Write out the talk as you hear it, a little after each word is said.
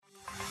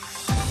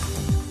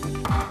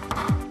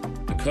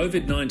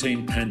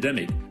COVID-19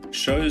 pandemic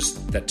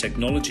shows that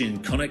technology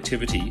and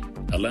connectivity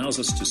allows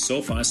us to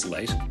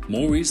self-isolate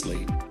more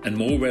easily and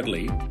more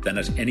readily than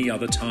at any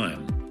other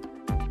time.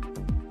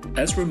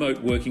 As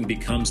remote working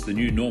becomes the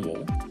new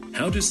normal,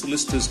 how do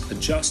solicitors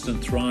adjust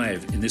and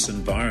thrive in this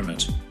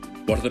environment?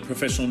 What are the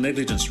professional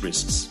negligence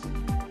risks?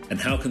 And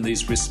how can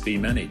these risks be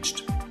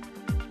managed?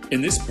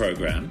 In this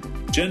program,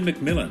 Jen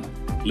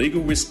McMillan,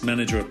 Legal Risk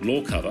Manager at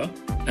LawCover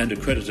and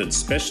Accredited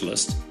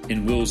Specialist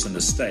in Wills and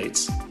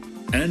Estates,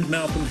 and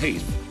Malcolm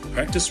Heath,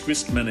 Practice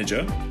Risk Manager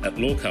at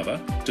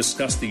LawCover,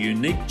 discuss the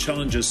unique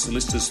challenges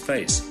solicitors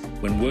face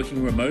when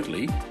working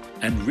remotely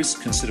and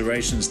risk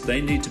considerations they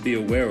need to be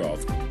aware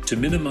of to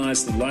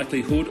minimise the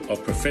likelihood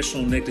of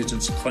professional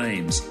negligence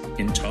claims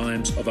in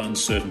times of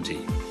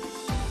uncertainty.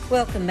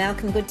 Welcome,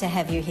 Malcolm. Good to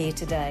have you here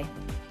today.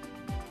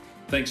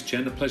 Thanks,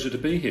 Jen. A pleasure to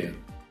be here.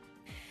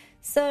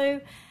 So,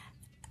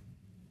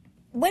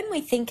 when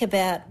we think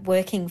about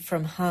working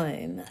from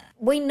home,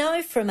 we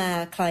know from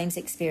our claims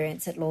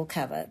experience at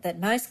LawCover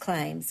that most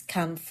claims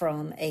come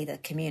from either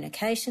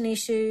communication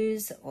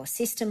issues or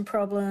system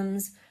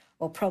problems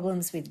or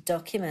problems with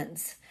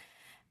documents.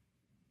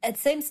 It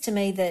seems to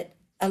me that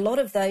a lot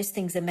of those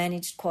things are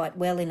managed quite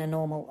well in a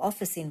normal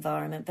office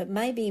environment, but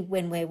maybe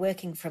when we're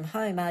working from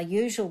home, our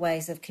usual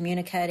ways of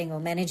communicating or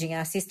managing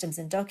our systems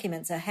and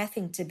documents are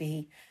having to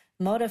be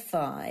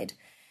modified.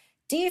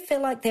 Do you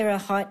feel like there are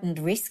heightened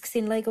risks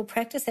in legal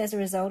practice as a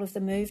result of the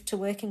move to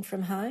working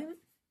from home?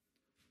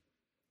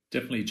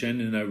 Definitely, Jen.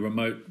 In a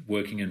remote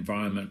working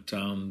environment,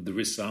 the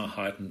risks are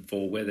heightened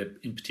for where there are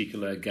in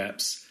particular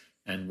gaps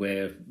and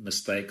where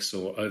mistakes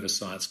or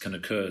oversights can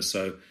occur.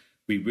 So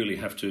we really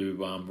have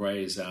to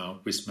raise our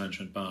risk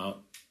management bar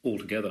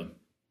altogether.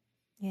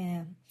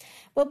 Yeah.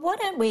 Well, why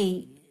don't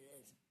we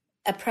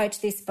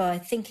approach this by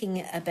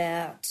thinking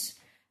about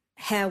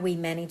how we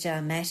manage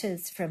our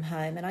matters from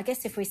home? And I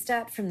guess if we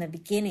start from the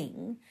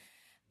beginning,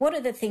 what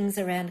are the things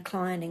around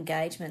client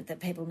engagement that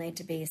people need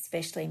to be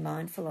especially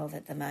mindful of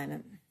at the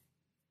moment?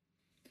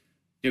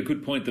 Yeah,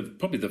 good point.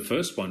 Probably the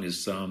first one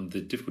is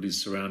the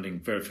difficulties surrounding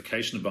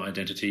verification of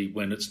identity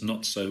when it's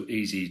not so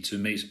easy to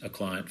meet a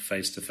client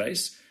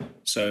face-to-face.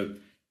 So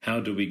how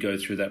do we go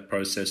through that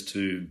process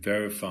to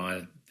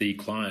verify the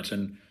client?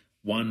 And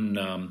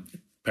one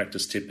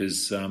practice tip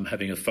is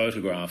having a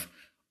photograph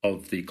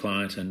of the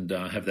client and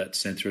have that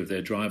sent through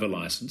their driver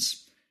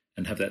license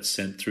and have that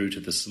sent through to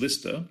the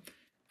solicitor,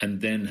 and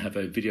then have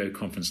a video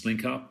conference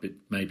link up. It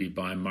may be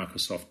by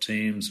Microsoft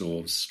Teams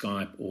or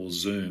Skype or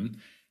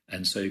Zoom.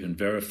 And so you can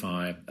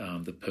verify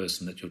the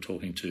person that you're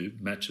talking to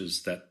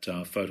matches that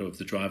photo of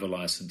the driver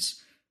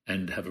license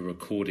and have a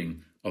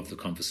recording of the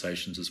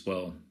conversations as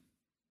well.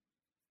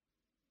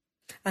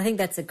 I think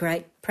that's a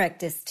great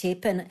practice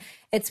tip. And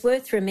it's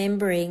worth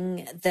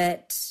remembering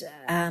that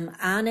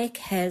ARNEC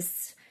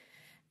has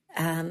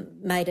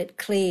made it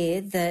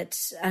clear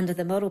that under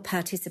the model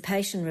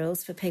participation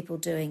rules for people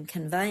doing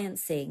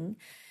conveyancing,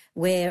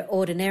 where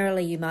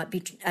ordinarily you might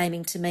be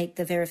aiming to meet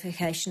the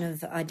verification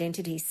of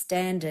identity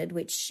standard,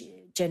 which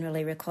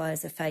generally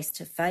requires a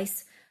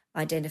face-to-face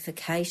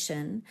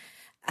identification,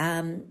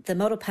 the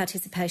model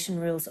participation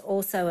rules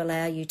also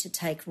allow you to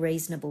take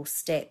reasonable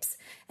steps.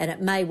 And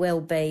it may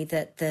well be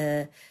that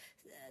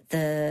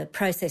the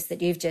process that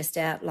you've just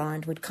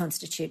outlined would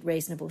constitute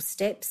reasonable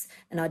steps.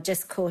 And I'd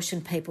just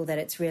caution people that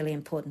it's really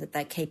important that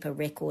they keep a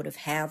record of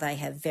how they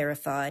have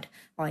verified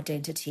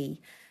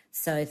identity,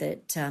 so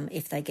that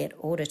if they get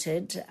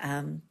audited,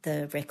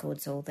 the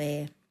record's all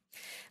there.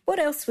 What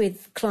else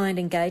with client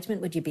engagement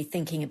would you be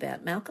thinking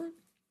about, Malcolm?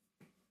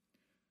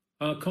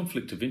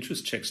 Conflict of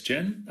interest checks,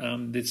 Jen.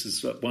 This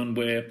is one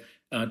where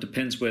it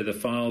depends where the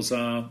files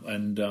are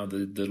and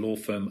the law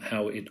firm,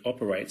 how it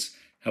operates.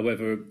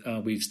 However,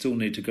 we still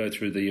need to go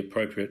through the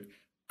appropriate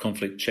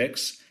conflict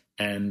checks,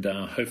 and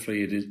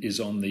hopefully it is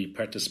on the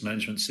practice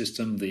management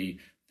system, the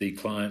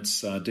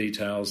client's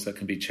details that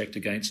can be checked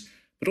against.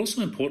 But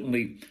also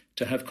importantly,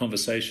 to have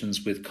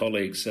conversations with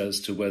colleagues as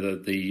to whether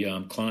the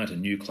client, a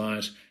new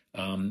client,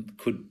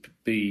 could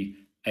be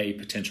a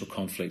potential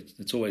conflict.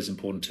 It's always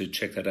important to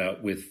check that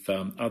out with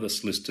other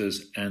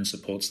solicitors and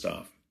support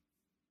staff.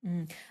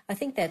 I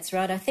think that's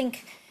right. I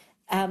think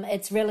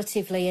it's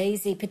relatively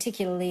easy,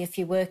 particularly if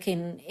you work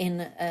in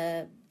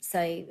a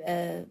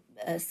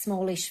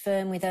smallish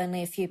firm with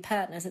only a few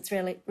partners. It's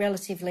really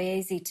relatively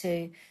easy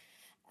to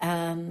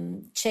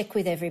check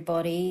with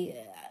everybody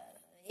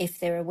if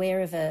they're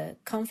aware of a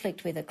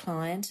conflict with a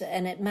client,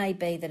 and it may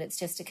be that it's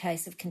just a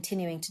case of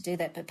continuing to do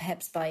that, but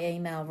perhaps by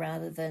email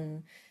rather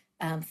than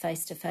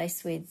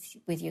face-to-face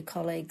with your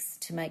colleagues,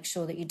 to make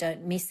sure that you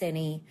don't miss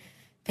any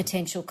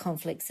potential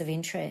conflicts of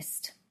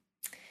interest.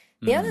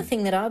 The other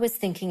thing that I was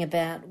thinking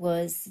about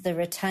was the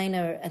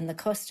retainer and the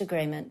cost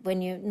agreement.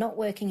 When you're not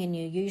working in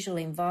your usual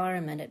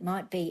environment, it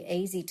might be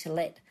easy to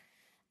let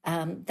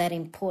that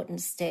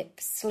important step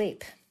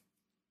slip.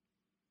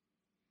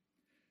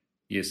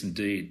 Yes,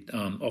 indeed.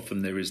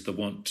 Often there is the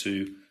want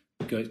to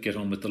get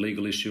on with the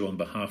legal issue on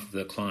behalf of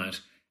the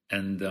client,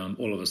 and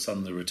all of a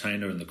sudden the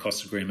retainer and the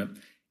cost agreement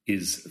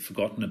is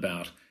forgotten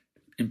about.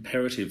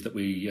 imperative that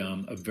we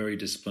are very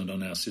disciplined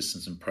on our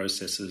systems and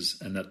processes,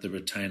 and that the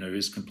retainer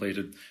is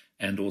completed,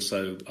 and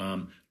also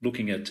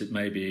looking at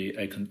maybe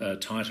a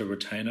tighter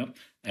retainer,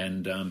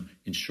 and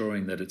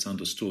ensuring that it's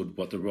understood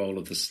what the role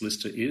of the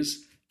solicitor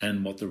is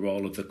and what the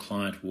role of the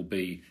client will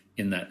be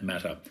in that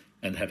matter,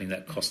 and having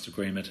that cost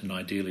agreement and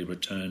ideally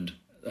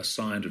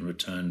signed and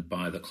returned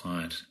by the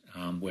client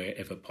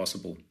wherever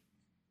possible.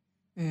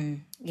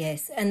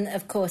 Yes, and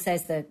of course,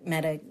 as the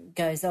matter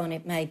goes on,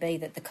 it may be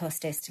that the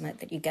cost estimate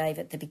that you gave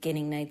at the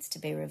beginning needs to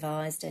be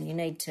revised, and you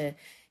need to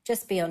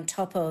just be on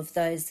top of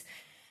those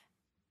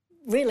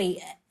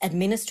really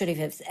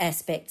administrative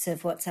aspects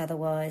of what's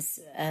otherwise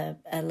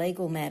a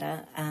legal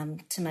matter,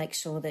 to make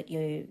sure that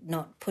you're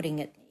not putting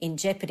it in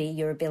jeopardy,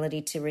 your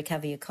ability to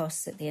recover your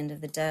costs at the end of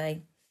the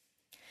day.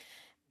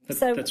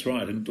 That's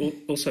right. And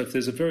also, if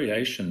there's a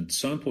variation, it's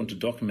so important to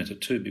document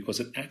it too, because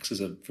it acts as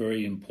a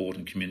very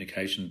important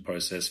communication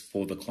process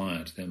for the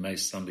client. There may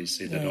somebody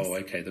see that, yes. Oh,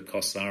 okay, the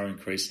costs are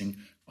increasing,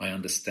 I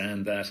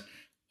understand that,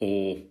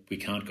 or we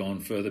can't go on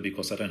further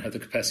because I don't have the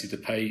capacity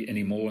to pay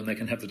anymore, and they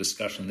can have the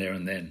discussion there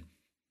and then.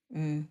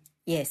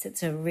 Yes,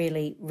 it's a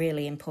really,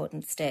 really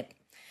important step.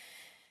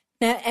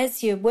 Now,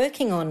 as you're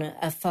working on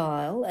a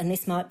file, and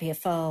this might be a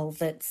file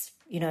that's,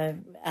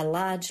 a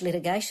large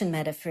litigation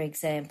matter, for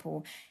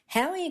example,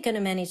 how are you going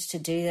to manage to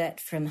do that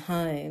from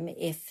home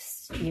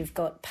if you've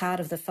got part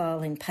of the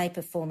file in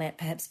paper format,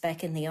 perhaps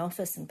back in the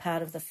office, and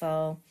part of the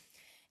file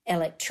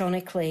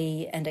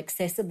electronically and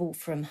accessible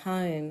from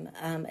home?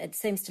 It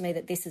seems to me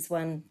that this is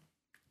one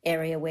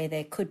area where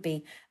there could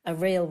be a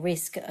real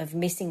risk of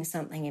missing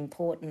something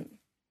important.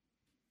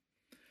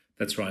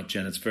 That's right,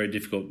 Jen. It's very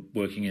difficult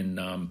working in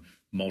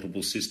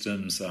multiple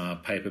systems,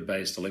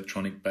 paper-based,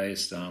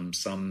 electronic-based.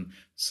 Some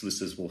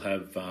solicitors will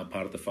have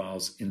part of the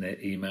files in their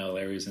email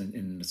areas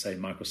in, say,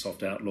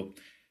 Microsoft Outlook.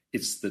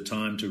 It's the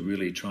time to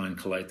really try and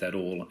collate that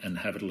all and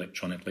have it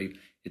electronically.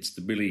 It's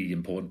really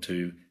important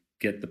to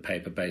get the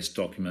paper-based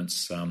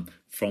documents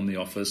from the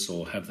office,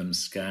 or have them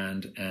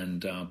scanned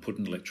and put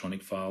in an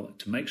electronic file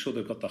to make sure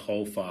they've got the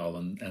whole file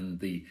and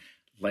the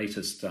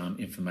latest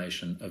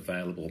information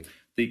available.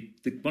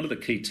 One of the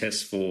key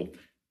tests for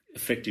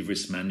effective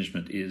risk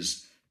management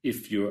is,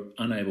 if you're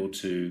unable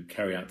to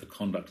carry out the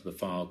conduct of the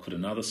file, could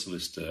another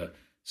solicitor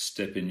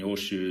step in your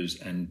shoes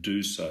and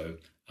do so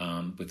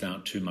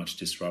without too much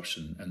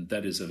disruption? And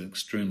that is an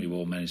extremely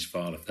well-managed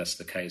file if that's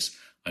the case.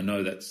 I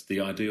know that's the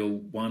ideal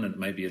one, and it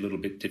may be a little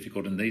bit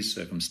difficult in these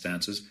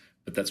circumstances,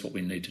 but that's what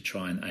we need to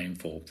try and aim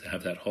for, to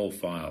have that whole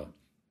file.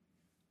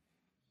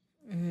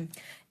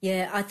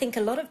 Yeah, I think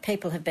a lot of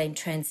people have been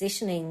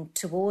transitioning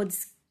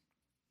towards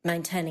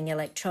maintaining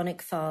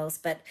electronic files,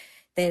 but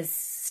there's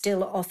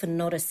still often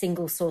not a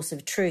single source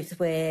of truth,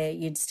 where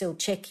you'd still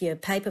check your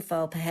paper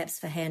file perhaps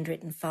for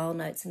handwritten file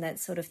notes and that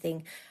sort of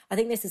thing. I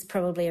think this is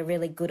probably a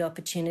really good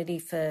opportunity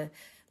for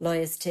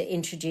lawyers to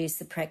introduce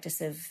the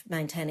practice of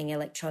maintaining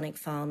electronic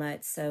file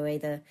notes, so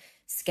either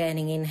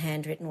scanning in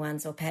handwritten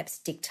ones or perhaps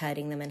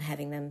dictating them and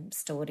having them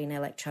stored in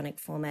electronic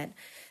format.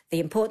 The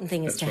important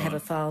thing is have a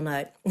file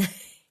note.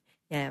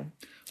 Yeah.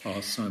 Oh,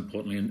 so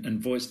importantly. And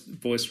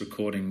voice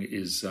recording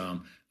is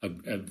a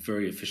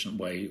very efficient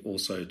way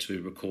also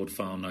to record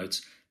file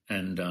notes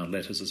and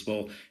letters as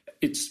well.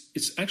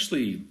 It's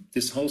actually,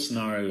 this whole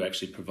scenario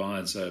actually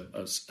provides a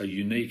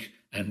unique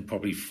and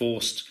probably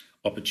forced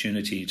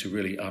opportunity to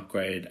really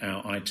upgrade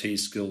our IT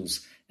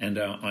skills and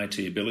our IT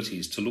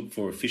abilities to look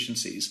for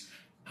efficiencies.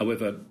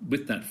 However,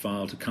 with that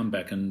file, to come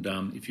back and,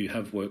 if you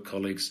have work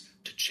colleagues,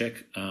 to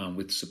check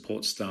with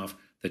support staff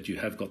that you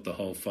have got the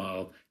whole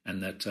file,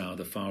 and that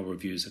the file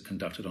reviews are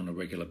conducted on a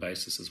regular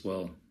basis as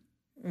well.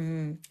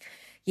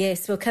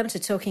 Yes, we'll come to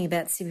talking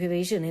about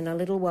supervision in a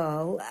little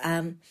while.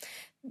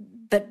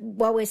 But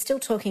while we're still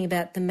talking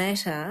about the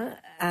matter,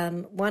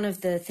 one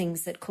of the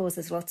things that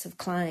causes lots of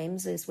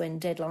claims is when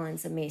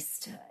deadlines are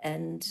missed.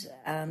 And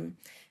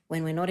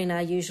when we're not in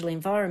our usual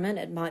environment,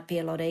 it might be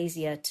a lot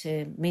easier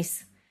to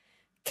miss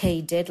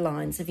key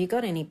deadlines. Have you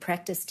got any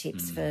practice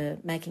tips for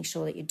making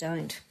sure that you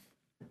don't?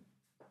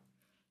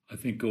 I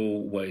think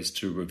always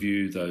to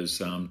review those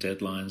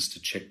deadlines,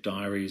 to check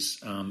diaries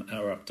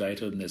are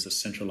updated, and there's a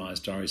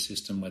centralised diary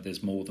system where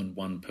there's more than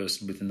one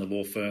person within the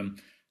law firm,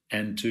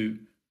 and to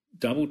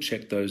double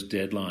check those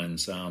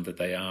deadlines that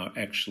they are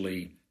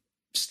actually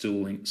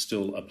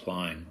still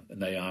applying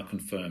and they are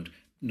confirmed,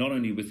 not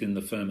only within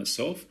the firm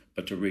itself,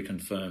 but to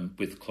reconfirm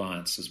with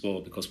clients as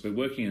well, because we're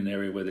working in an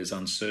area where there's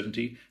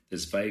uncertainty,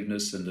 there's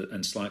vagueness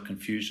and slight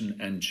confusion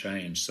and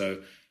change.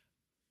 So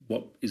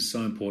what is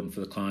so important for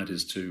the client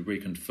is to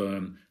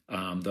reconfirm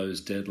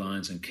those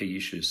deadlines and key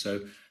issues.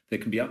 So there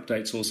can be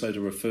updates also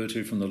to refer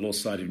to from the Law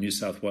Society of New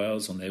South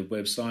Wales on their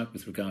website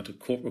with regard to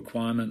court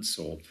requirements,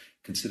 or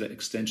consider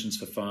extensions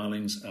for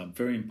filings.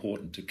 Very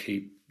important to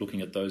keep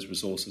looking at those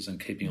resources and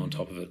keeping on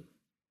top of it.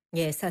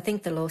 Yes, I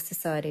think the Law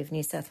Society of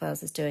New South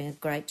Wales is doing a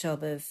great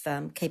job of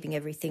keeping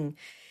everything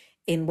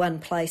in one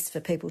place for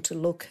people to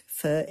look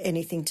for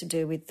anything to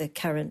do with the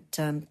current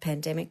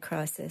pandemic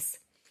crisis.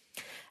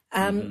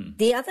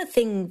 The other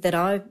thing that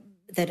I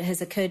that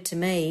has occurred to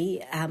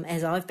me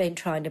as I've been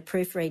trying to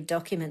proofread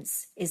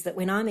documents is that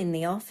when I'm in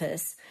the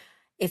office,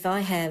 if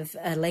I have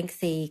a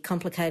lengthy,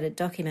 complicated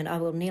document, I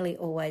will nearly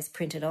always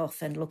print it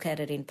off and look at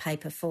it in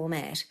paper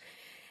format.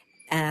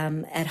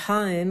 At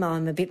home,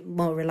 I'm a bit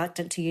more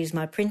reluctant to use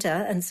my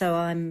printer, and so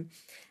I'm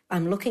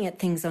looking at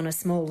things on a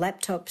small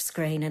laptop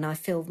screen, and I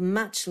feel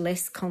much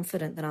less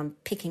confident that I'm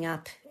picking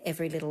up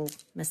every little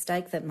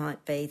mistake that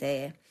might be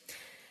there.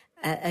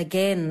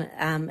 Again,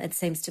 it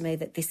seems to me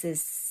that this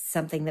is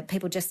something that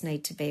people just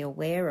need to be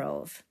aware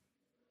of.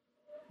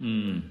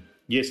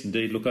 Yes,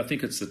 indeed. Look, I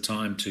think it's the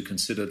time to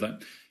consider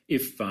that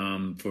if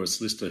for a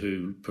solicitor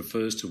who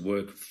prefers to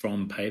work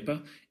from paper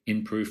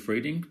in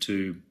proofreading,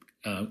 to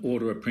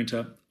order a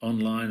printer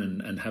online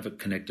and have it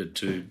connected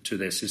to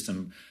their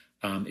system,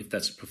 if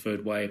that's a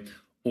preferred way.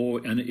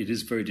 And it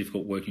is very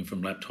difficult working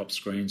from laptop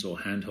screens or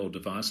handheld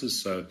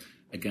devices. So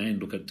again,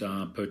 look at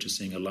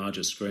purchasing a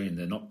larger screen.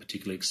 They're not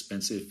particularly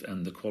expensive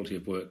and the quality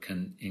of work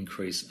can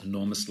increase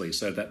enormously.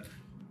 So that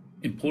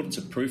importance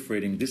of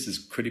proofreading, this is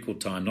critical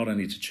time, not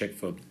only to check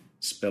for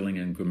spelling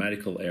and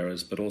grammatical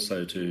errors, but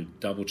also to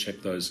double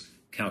check those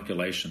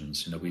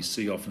calculations. We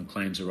see often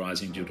claims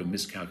arising due to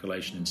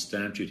miscalculation in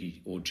stamp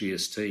duty or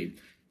GST.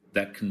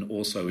 That can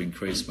also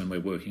increase when we're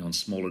working on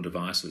smaller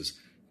devices.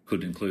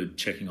 Could include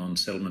checking on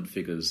settlement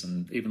figures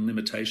and even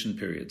limitation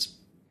periods.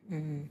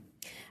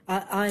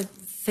 I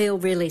feel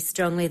really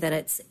strongly that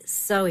it's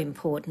so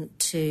important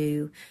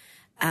to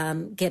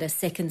get a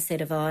second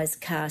set of eyes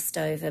cast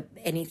over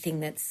anything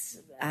that's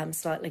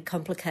slightly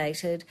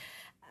complicated.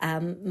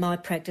 My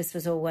practice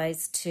was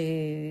always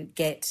to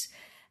get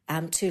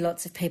two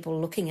lots of people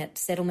looking at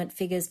settlement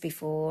figures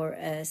before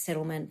a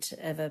settlement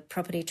of a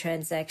property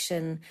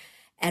transaction.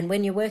 And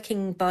when you're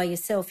working by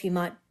yourself, you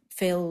might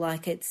feel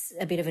like it's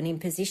a bit of an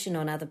imposition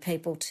on other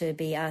people to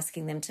be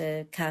asking them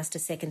to cast a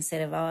second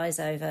set of eyes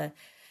over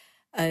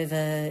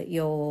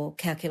your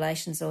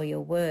calculations or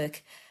your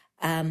work.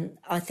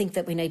 I think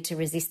that we need to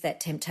resist that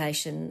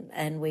temptation,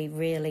 and we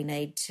really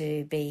need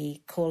to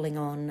be calling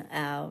on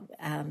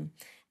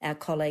our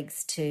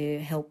colleagues to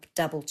help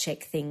double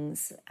check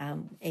things,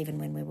 even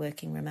when we're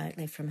working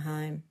remotely from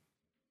home.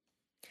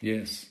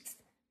 Yes.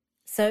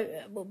 So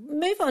we'll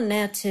move on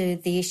now to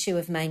the issue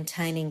of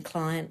maintaining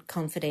client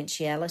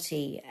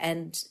confidentiality.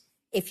 And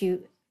if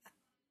you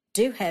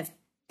do have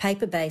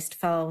paper-based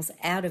files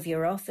out of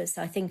your office,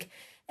 I think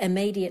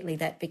immediately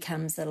that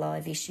becomes a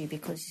live issue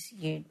because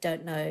you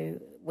don't know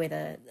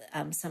whether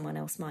someone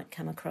else might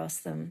come across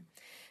them.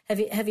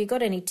 Have you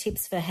got any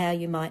tips for how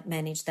you might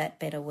manage that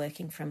better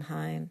working from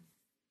home?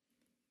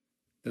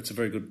 That's a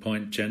very good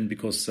point, Jen,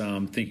 because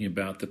thinking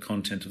about the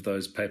content of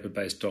those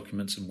paper-based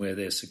documents and where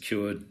they're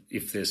secured,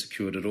 if they're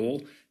secured at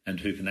all, and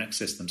who can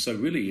access them. So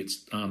really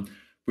it's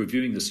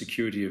reviewing the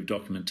security of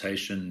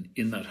documentation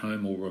in that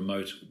home or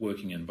remote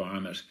working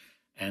environment,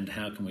 and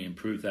how can we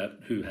improve that,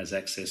 who has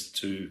access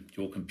to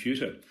your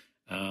computer,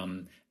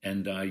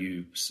 and are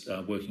you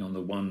working on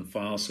the one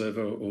file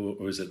server,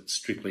 or is it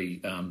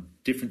strictly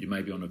different? You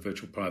may be on a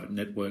virtual private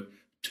network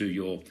to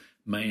your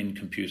main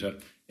computer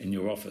in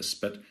your office.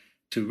 But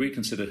to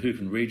reconsider who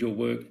can read your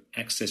work,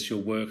 access your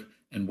work,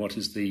 and what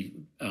is the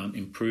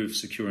improved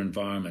secure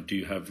environment. Do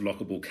you have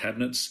lockable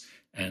cabinets,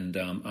 and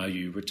are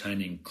you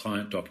retaining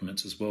client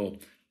documents as well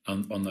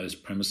on those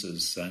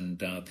premises, and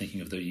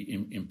thinking of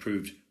the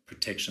improved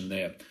protection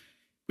there.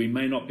 We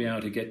may not be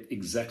able to get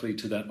exactly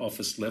to that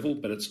office level,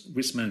 but it's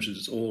risk management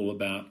is all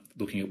about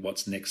looking at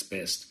what's next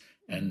best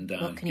and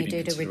what can you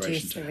do to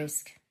reduce the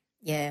risk.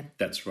 Yeah,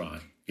 that's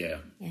right. Yeah.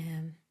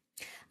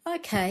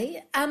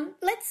 Okay,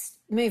 let's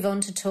move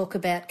on to talk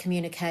about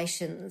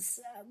communications.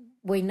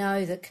 We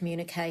know that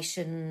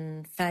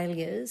communication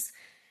failures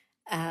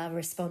are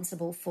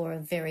responsible for a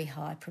very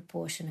high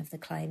proportion of the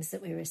claims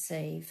that we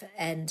receive,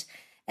 and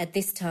at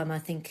this time I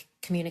think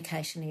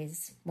communication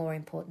is more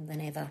important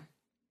than ever.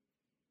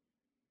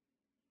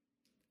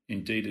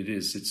 Indeed it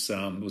is. It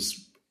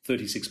was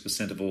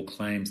 36% of all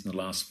claims in the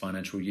last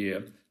financial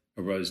year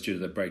arose due to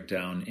the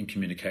breakdown in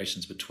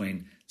communications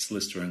between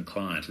solicitor and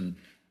client, and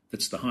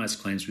that's the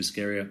highest claims risk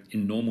area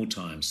in normal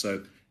times.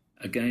 So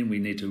again, we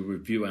need to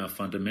review our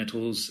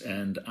fundamentals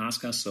and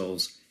ask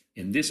ourselves,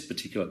 in this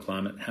particular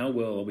climate, how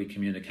well are we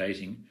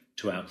communicating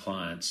to our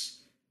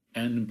clients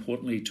and,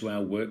 importantly, to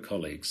our work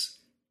colleagues?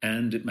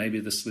 And it may be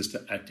the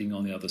solicitor acting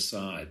on the other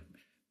side,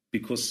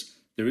 because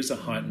there is a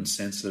heightened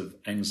sense of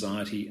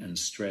anxiety and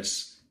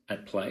stress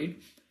at play,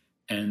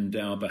 and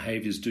our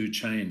behaviours do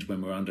change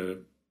when we're under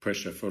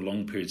pressure for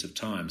long periods of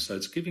time. So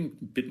it's giving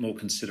a bit more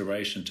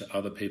consideration to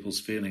other people's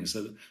feelings.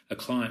 That a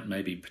client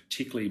may be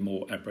particularly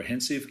more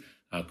apprehensive,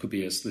 could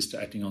be a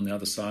solicitor acting on the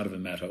other side of a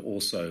matter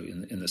also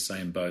in the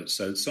same boat.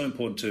 So it's so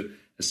important to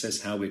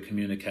assess how we're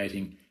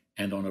communicating,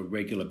 and on a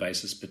regular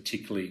basis,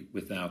 particularly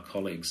with our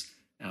colleagues,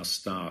 our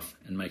staff,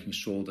 and making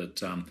sure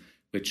that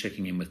we're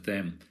checking in with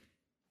them.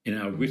 In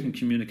our written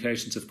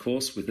communications, of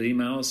course, with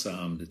emails,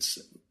 it's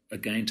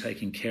again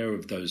taking care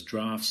of those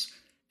drafts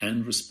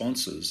and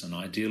responses, and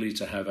ideally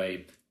to have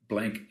a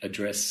blank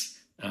address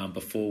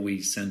before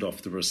we send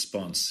off the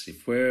response.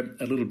 If we're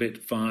a little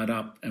bit fired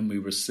up and we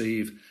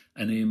receive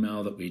an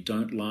email that we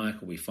don't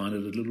like or we find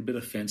it a little bit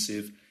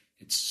offensive,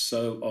 it's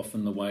so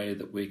often the way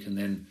that we can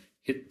then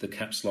hit the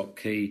caps lock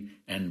key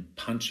and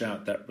punch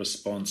out that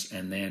response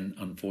and then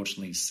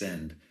unfortunately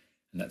send.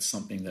 And that's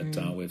something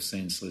that we've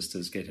seen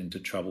solicitors get into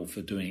trouble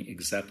for doing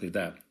exactly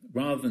that.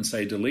 Rather than,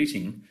 say,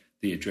 deleting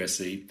the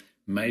addressee,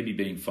 maybe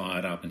being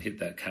fired up and hit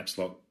that caps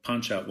lock,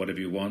 punch out whatever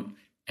you want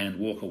and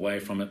walk away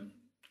from it,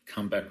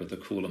 come back with a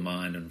cooler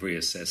mind and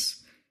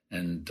reassess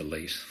and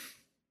delete.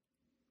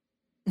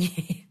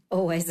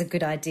 Always a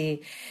good idea.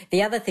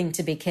 The other thing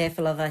to be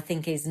careful of, I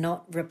think, is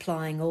not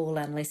replying all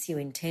unless you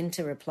intend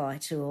to reply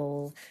to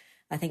all.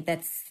 I think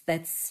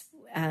that's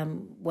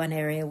one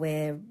area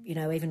where,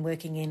 even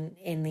working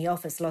in the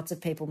office, lots of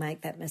people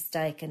make that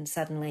mistake, and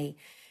suddenly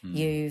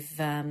you've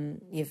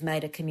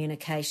made a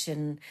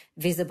communication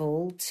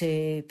visible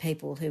to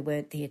people who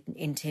weren't the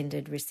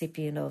intended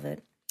recipient of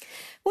it.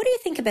 What do you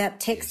think about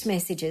text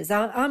messages?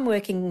 I'm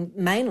working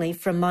mainly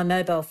from my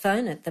mobile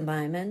phone at the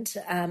moment,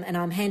 and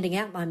I'm handing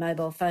out my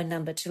mobile phone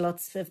number to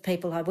lots of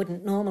people I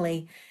wouldn't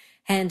normally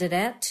hand it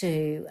out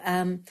to.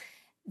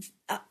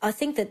 I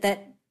think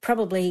that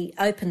probably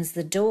opens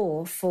the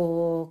door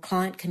for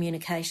client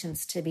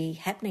communications to be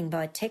happening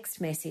by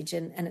text message,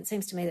 and it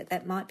seems to me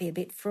that might be a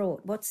bit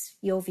fraught. What's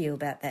your view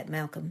about that,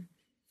 Malcolm?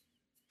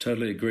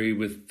 Totally agree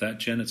with that,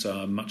 Jen. It's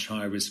a much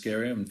higher risk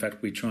area. In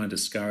fact, we try and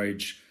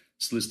discourage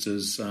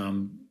solicitors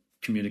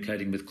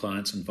communicating with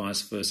clients and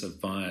vice versa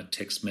via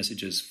text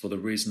messages for the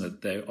reason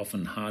that they're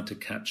often hard to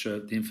capture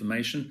the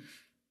information,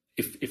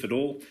 if at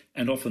all,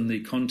 and often the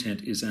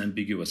content is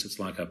ambiguous. It's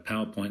like a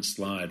PowerPoint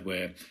slide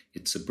where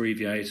it's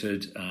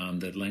abbreviated,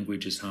 the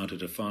language is hard to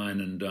define,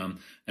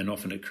 and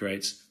often it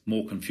creates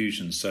more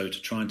confusion. So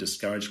to try and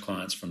discourage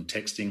clients from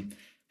texting,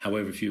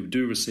 however, if you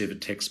do receive a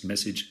text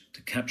message,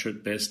 to capture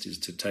it best is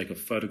to take a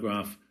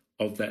photograph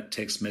of that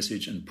text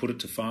message and put it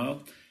to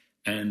file,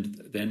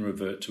 and then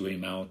revert to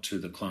email to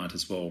the client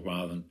as well,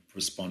 rather than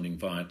responding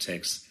via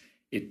text.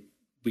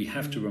 We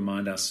have to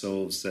remind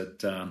ourselves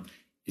that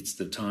it's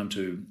the time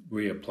to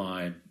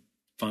reapply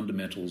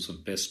fundamentals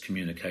of best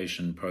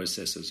communication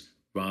processes,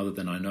 rather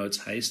than, I know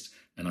it's haste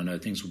and I know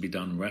things will be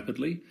done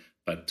rapidly,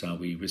 but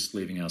we risk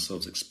leaving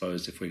ourselves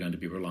exposed if we're going to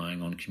be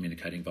relying on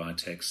communicating via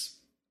text.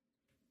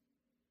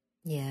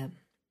 Yeah.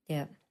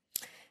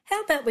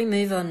 How about we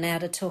move on now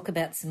to talk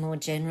about some more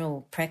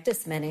general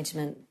practice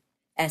management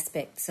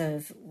aspects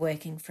of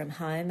working from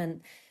home.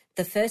 And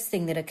the first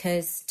thing that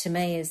occurs to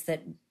me is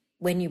that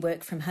when you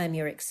work from home,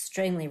 you're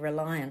extremely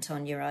reliant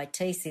on your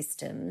IT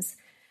systems,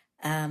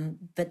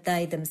 but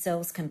they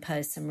themselves can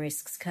pose some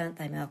risks, can't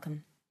they,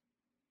 Malcolm?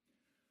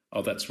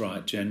 Oh, that's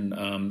right, Jen.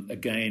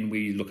 Again,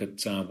 we look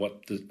at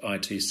what the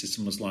IT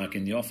system was like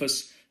in the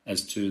office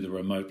as to the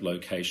remote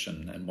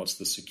location and what's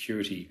the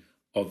security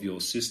of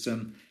your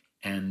system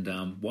and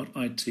what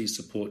IT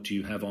support do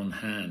you have on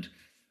hand.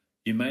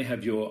 You may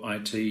have your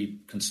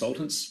IT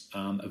consultants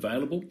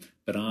available,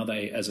 but are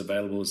they as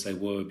available as they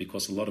were?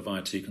 Because a lot of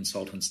IT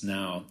consultants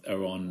now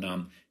are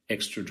on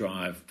extra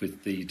drive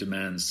with the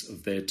demands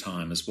of their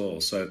time as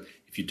well. So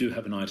if you do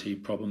have an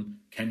IT problem,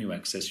 can you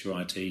access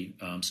your IT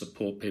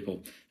support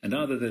people? And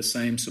are they the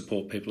same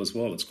support people as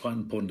well? It's quite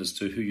important as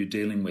to who you're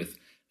dealing with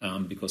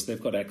because they've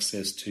got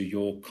access to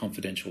your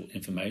confidential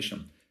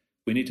information.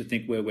 We need to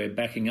think where we're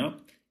backing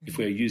up. If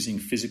we're using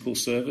physical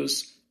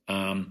servers,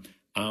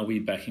 are we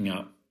backing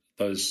up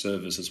those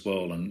servers as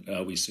well, and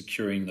are we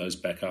securing those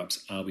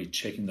backups? Are we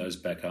checking those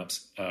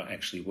backups are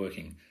actually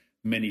working?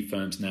 Many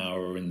firms now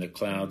are in the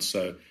cloud,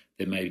 so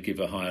they may give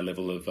a higher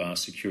level of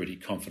security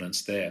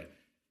confidence there.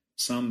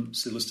 Some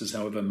solicitors,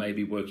 however, may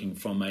be working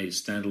from a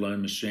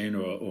standalone machine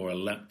or a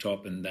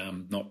laptop and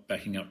not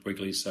backing up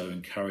regularly, so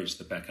encourage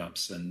the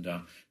backups and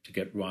to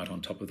get right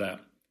on top of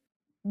that.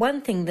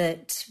 One thing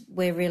that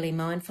we're really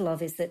mindful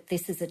of is that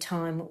this is a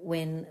time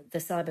when the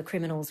cyber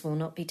criminals will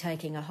not be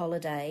taking a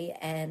holiday,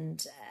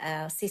 and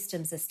our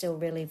systems are still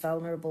really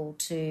vulnerable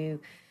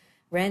to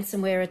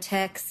ransomware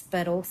attacks,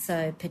 but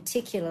also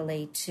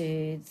particularly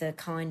to the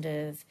kind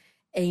of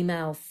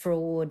email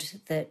fraud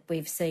that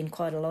we've seen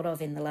quite a lot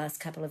of in the last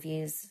couple of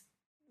years,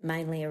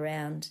 mainly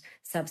around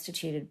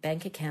substituted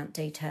bank account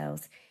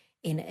details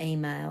in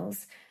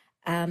emails.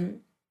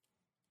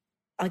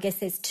 I guess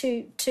there's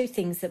two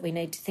things that we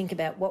need to think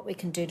about: what we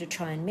can do to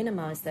try and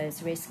minimise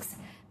those risks,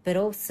 but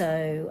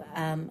also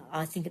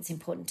I think it's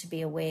important to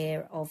be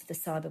aware of the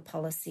cyber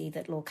policy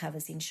that law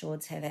covers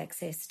insureds have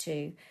access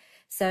to.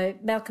 So,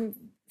 Malcolm,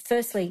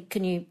 firstly,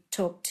 can you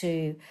talk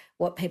to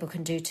what people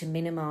can do to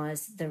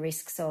minimise the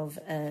risks of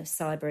a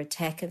cyber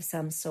attack of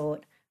some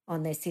sort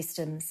on their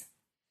systems?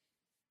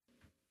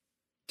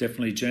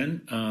 Definitely,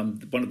 Jen.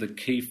 One of the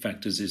key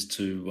factors is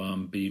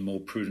to be more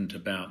prudent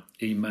about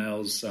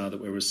emails that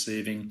we're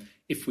receiving.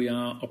 If we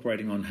are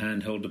operating on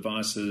handheld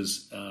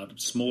devices,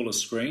 smaller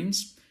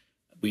screens,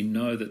 we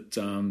know that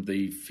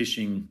the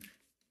phishing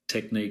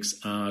techniques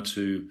are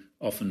to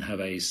often have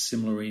a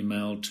similar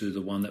email to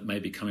the one that may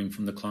be coming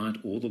from the client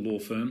or the law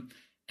firm,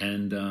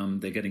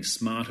 and they're getting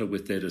smarter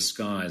with their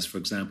disguise. For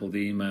example,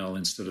 the email,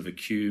 instead of a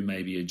Q,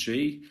 maybe a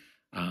G,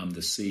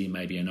 the C,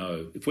 maybe an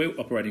O. If we're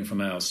operating from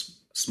our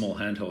small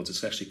handhelds,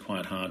 it's actually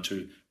quite hard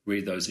to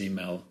read those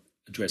email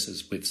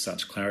addresses with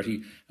such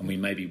clarity, and we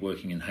may be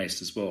working in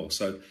haste as well.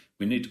 So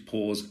we need to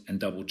pause and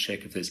double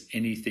check if there's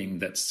anything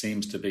that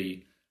seems to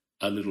be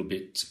a little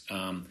bit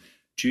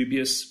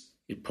dubious.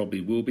 It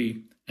probably will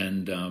be,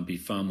 and be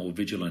far more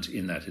vigilant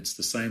in that. It's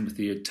the same with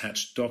the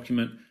attached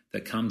document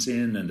that comes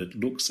in and it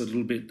looks a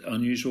little bit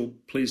unusual.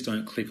 Please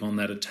don't click on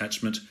that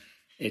attachment.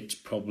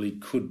 It probably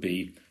could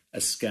be a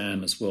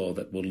scam as well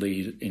that will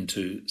lead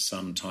into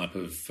some type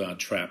of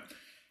trap.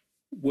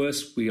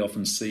 Worse, we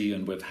often see,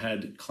 and we've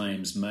had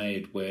claims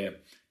made where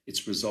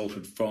it's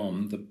resulted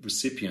from the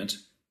recipient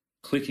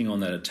clicking on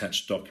that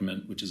attached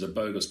document, which is a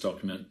bogus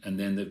document, and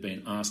then they've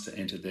been asked to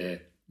enter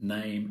their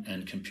name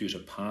and computer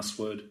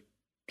password.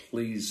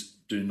 Please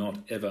do not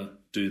ever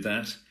do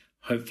that.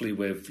 Hopefully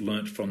we've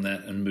learnt from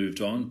that and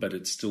moved on, but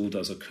it still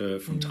does occur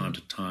from time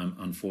to time,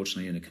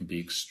 unfortunately, and it can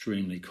be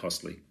extremely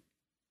costly.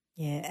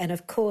 Yeah, and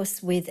of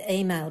course with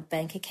emailed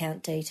bank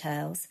account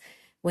details,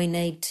 we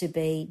need to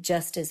be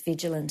just as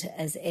vigilant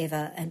as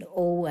ever and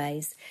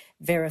always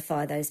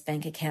verify those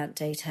bank account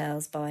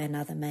details by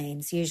another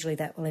means. Usually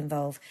that will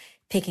involve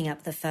picking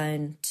up the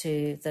phone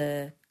to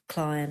the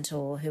client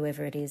or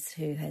whoever it is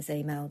who has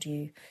emailed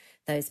you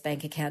those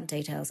bank account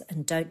details,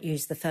 and don't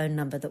use the phone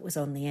number that was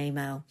on the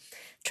email.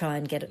 Try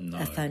and get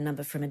a phone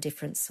number from a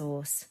different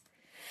source.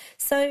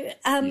 So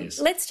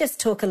let's just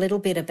talk a little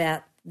bit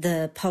about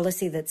the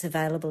policy that's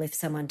available if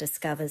someone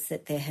discovers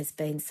that there has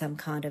been some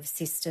kind of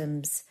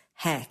systems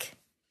hack.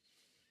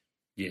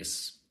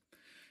 Yes.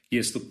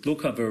 Yes, the Law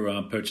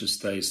Cover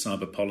purchased a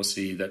cyber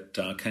policy that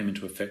came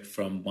into effect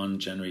from 1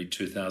 January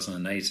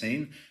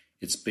 2018.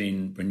 It's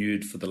been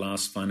renewed for the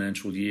last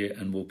financial year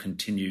and will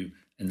continue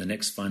in the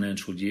next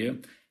financial year.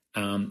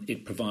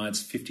 It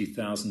provides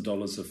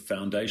 $50,000 of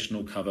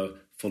foundational cover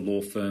for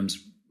law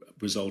firms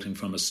resulting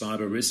from a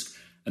cyber risk.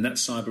 And that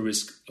cyber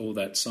risk or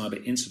that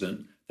cyber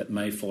incident that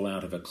may fall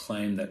out of a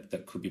claim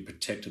that could be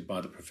protected by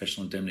the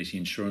professional indemnity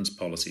insurance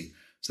policy.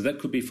 So that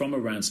could be from a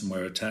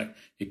ransomware attack.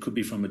 It could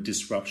be from a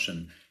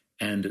disruption.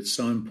 And it's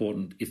so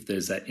important if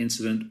there's that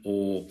incident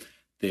or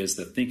there's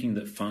the thinking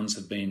that funds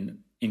have been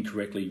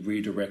incorrectly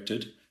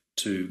redirected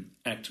to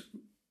act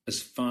as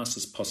fast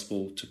as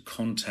possible to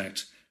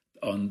contact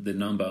on the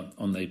number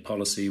on the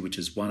policy, which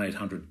is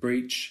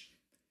 1-800-BREACH.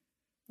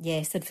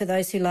 Yes, and for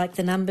those who like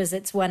the numbers,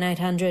 it's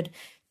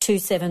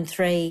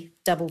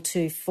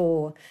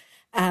 1-800-273-224.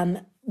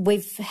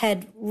 We've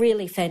had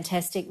really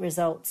fantastic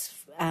results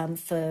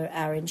for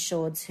our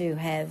insureds who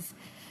have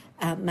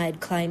made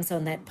claims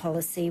on that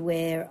policy,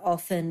 where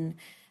often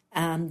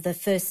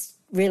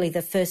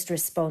the first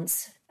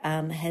response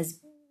has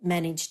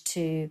managed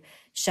to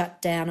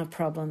shut down a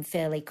problem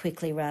fairly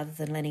quickly rather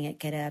than letting it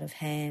get out of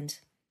hand.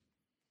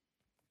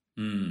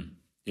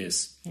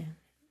 Yes. Yeah.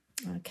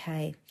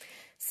 Okay.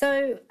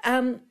 So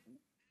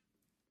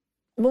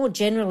more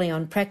generally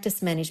on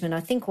practice management, I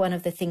think one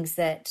of the things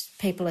that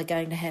people are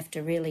going to have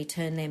to really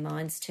turn their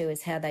minds to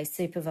is how they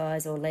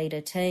supervise or lead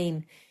a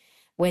team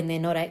when they're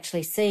not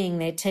actually seeing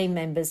their team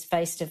members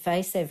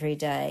face-to-face every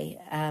day.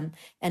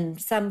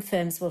 And some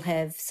firms will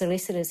have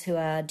solicitors who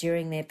are,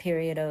 during their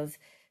period of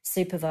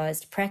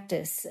supervised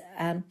practice.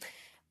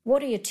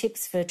 What are your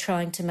tips for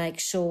trying to make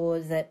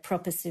sure that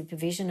proper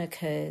supervision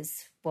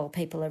occurs while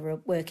people are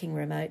working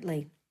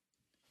remotely?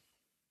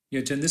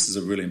 Yeah, Jen, this is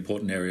a really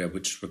important area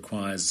which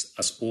requires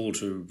us all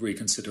to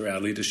reconsider our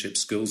leadership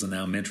skills and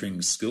our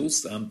mentoring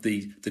skills.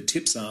 The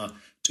tips are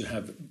to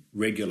have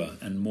regular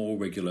and more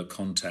regular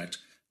contact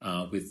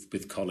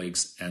with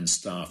colleagues and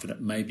staff, and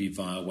it may be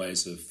via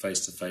ways of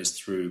face-to-face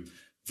through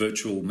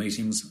virtual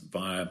meetings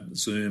via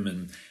Zoom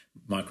and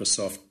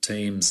Microsoft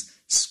Teams,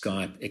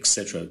 Skype,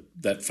 etc.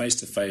 That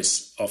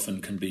face-to-face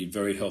often can be a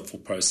very helpful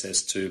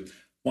process to,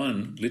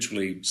 one,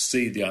 literally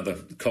see the other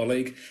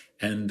colleague,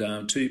 and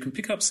two, you can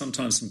pick up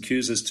sometimes some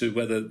cues as to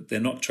whether they're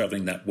not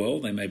travelling that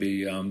well. They may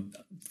be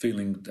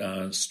feeling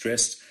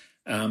stressed.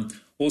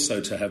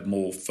 Also to have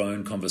more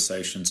phone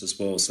conversations as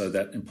well, so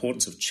that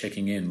importance of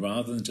checking in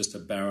rather than just a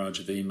barrage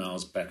of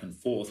emails back and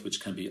forth, which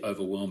can be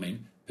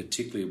overwhelming,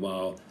 particularly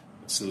while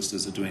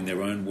solicitors are doing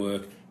their own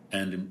work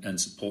and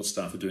support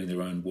staff are doing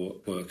their own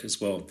work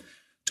as well.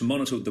 To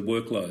monitor the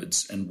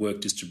workloads and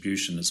work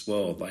distribution as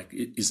well, like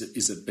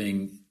is it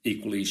being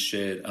equally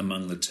shared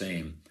among the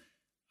team?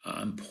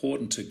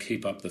 Important to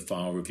keep up the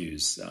file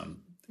reviews,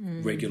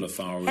 regular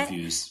file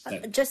reviews.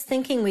 Just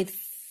thinking with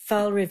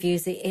file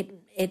reviews,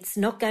 it's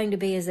not going to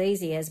be as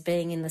easy as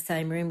being in the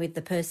same room with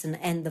the person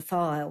and the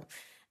file,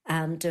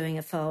 doing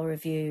a file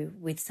review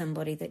with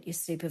somebody that you're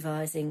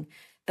supervising.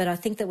 But I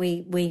think that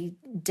we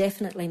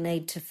definitely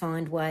need to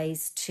find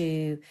ways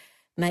to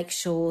make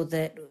sure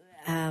that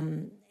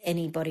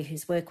anybody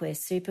whose work we're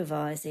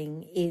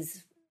supervising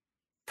is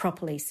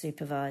properly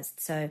supervised.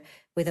 So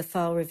with a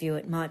file review,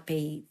 it might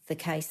be the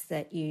case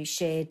that you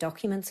share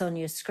documents on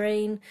your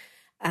screen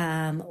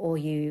or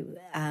you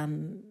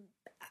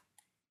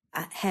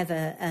have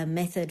a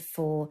method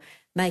for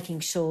making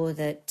sure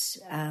that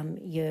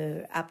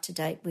you're up to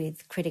date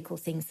with critical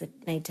things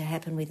that need to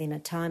happen within a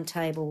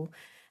timetable.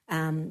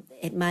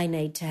 It may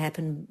need to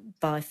happen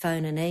by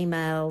phone and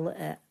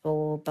email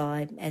or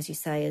by, as you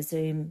say, a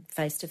Zoom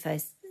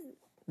face-to-face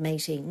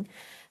meeting,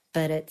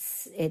 but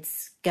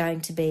it's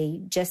going to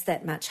be just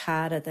that much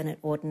harder than it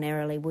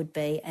ordinarily would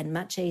be, and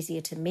much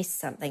easier to miss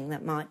something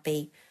that might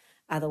be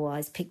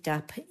otherwise picked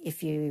up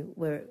if you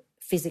were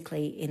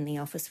physically in the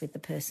office with the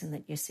person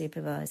that you're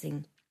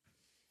supervising.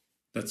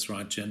 That's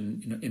right,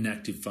 Jen.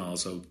 Inactive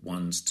files are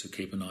ones to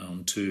keep an eye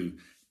on too,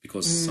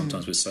 because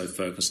sometimes we're so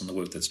focused on the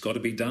work that's got to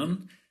be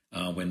done,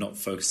 we're not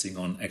focusing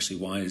on actually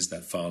why is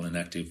that file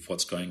inactive,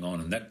 what's going on,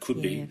 and that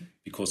could be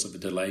because of a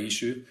delay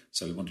issue.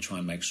 So we want to try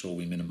and make sure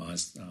we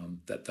minimise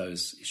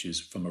those issues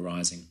from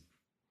arising.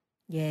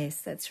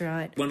 Yes, that's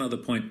right. One other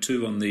point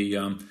too on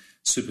the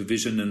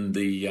supervision and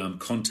the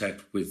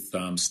contact with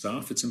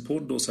staff, it's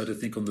important also to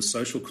think on the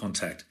social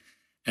contact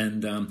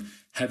and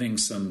having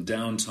some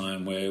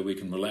downtime where we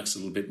can relax a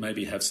little bit,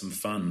 maybe have some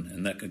fun,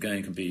 and that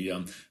again can be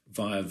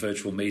via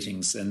virtual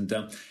meetings, and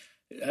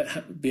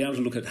be able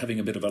to look at having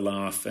a bit of a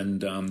laugh,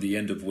 and the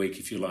end of week,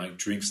 if you like,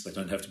 drinks that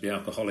don't have to be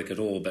alcoholic at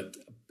all, but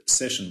a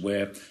session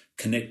where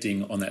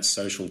connecting on that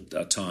social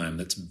time,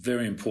 that's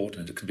very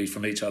important. It can be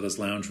from each other's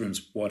lounge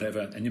rooms,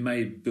 whatever, and you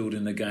may build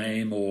in a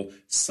game or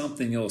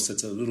something else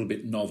that's a little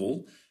bit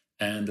novel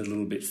and a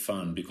little bit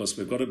fun, because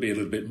we've got to be a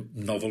little bit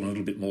novel and a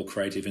little bit more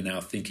creative in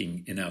our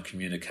thinking, in our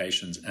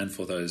communications, and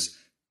for those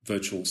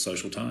virtual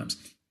social times.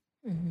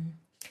 Mm-hmm.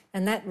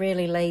 And that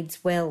really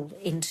leads well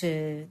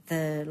into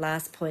the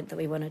last point that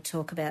we want to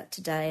talk about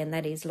today, and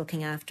that is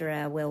looking after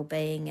our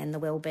well-being and the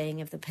well-being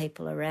of the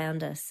people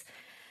around us.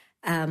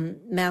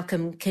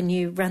 Malcolm, can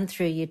you run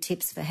through your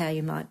tips for how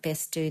you might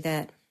best do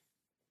that?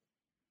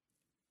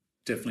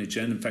 Definitely,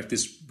 Jen. In fact,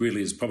 this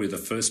really is probably the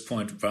first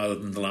point rather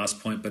than the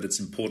last point, but it's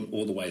important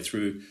all the way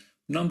through.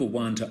 Number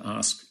one, to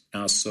ask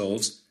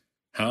ourselves,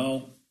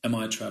 how am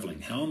I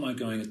travelling? How am I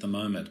going at the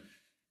moment?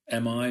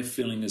 Am I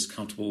feeling as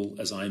comfortable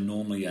as I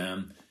normally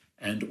am?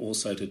 And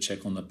also to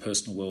check on the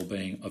personal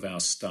well-being of our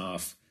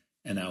staff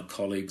and our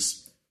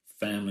colleagues,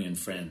 family and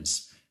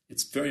friends.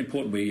 It's very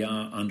important. We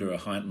are under a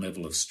heightened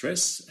level of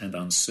stress and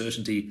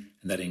uncertainty,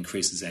 and that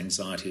increases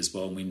anxiety as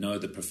well. And we know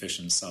the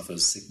profession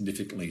suffers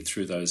significantly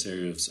through those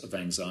areas of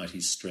anxiety,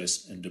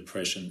 stress and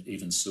depression,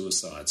 even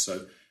suicide.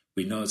 So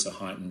we know it's a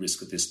heightened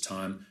risk at this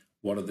time.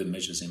 What are the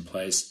measures in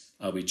place?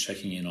 Are we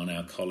checking in on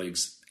our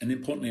colleagues and,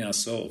 importantly,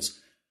 ourselves?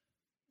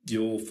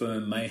 Your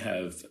firm may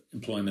have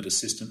employment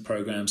assistant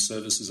program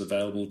services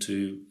available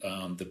to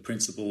the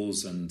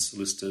principals and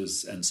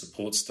solicitors and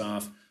support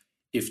staff.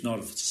 If not,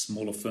 if it's a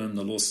smaller firm,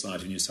 the Law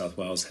Society of New South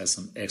Wales has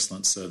some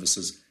excellent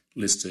services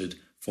listed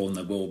for in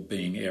the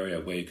wellbeing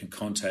area where you can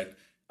contact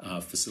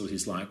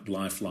facilities like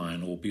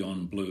Lifeline or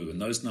Beyond Blue,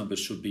 and those numbers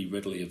should be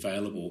readily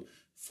available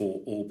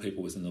for all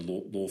people within the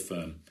law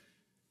firm.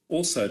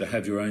 Also, to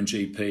have your own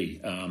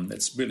GP,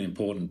 that's really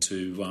important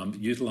to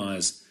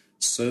utilise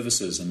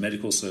services and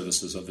medical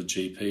services of a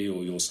GP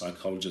or your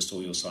psychologist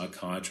or your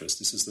psychiatrist.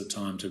 This is the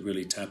time to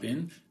really tap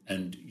in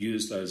and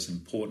use those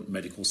important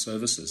medical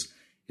services.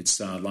 It's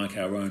like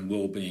our own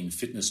wellbeing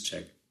fitness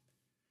check.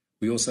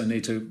 We also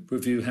need to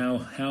review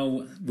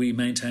how we're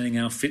maintaining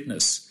our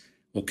fitness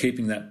or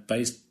keeping that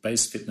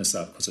base fitness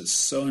up, because it's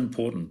so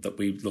important that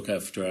we look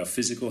after our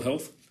physical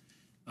health.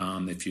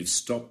 If you've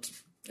stopped,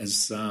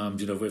 as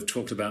we've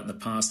talked about in the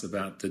past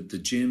about the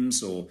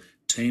gyms or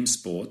team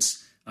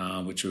sports,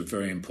 which are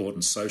very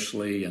important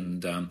socially,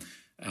 and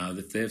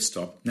that they've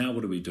stopped. Now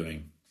what are we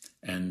doing?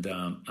 And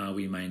are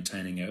we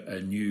maintaining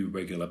a new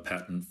regular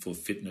pattern for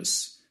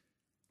fitness?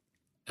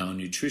 Our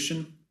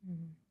nutrition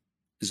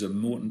is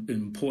an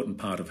important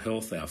part of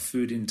health, our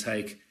food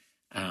intake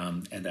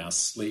and our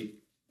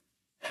sleep.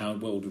 How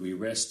well do we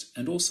rest?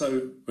 And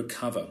also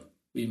recover.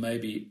 We may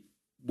be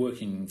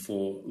working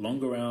for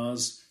longer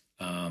hours,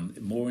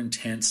 more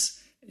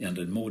intense,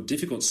 under more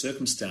difficult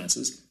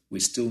circumstances. We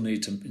still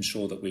need to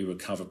ensure that we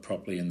recover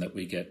properly and that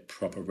we get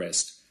proper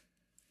rest.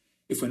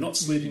 If we're not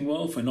sleeping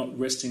well, if we're not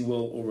resting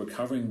well or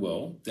recovering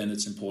well, then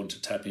it's important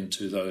to tap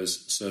into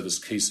those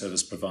key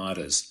service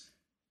providers.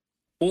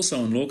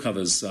 Also on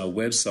Lawcover's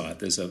website,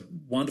 there's a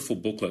wonderful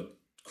booklet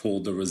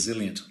called The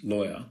Resilient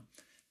Lawyer,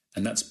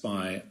 and that's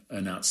by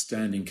an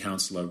outstanding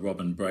counsellor,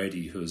 Robin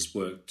Brady, who has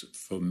worked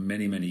for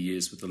many, many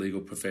years with the legal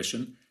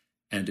profession.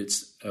 And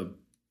it's a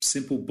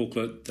simple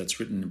booklet that's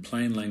written in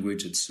plain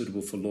language. It's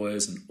suitable for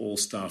lawyers and all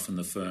staff in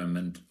the firm,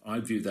 and I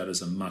view that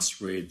as a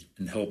must-read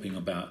in helping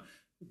about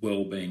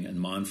well-being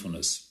and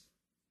mindfulness.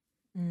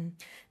 No,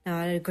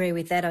 I agree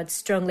with that. I'd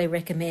strongly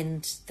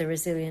recommend The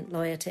Resilient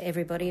Lawyer to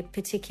everybody,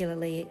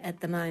 particularly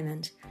at the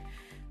moment.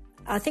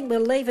 I think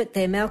we'll leave it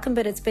there, Malcolm,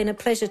 but it's been a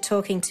pleasure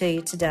talking to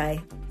you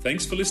today.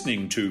 Thanks for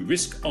listening to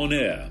Risk on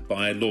Air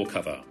by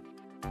Lawcover.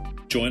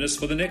 Join us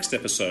for the next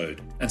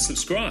episode and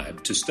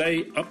subscribe to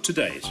stay up to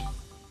date.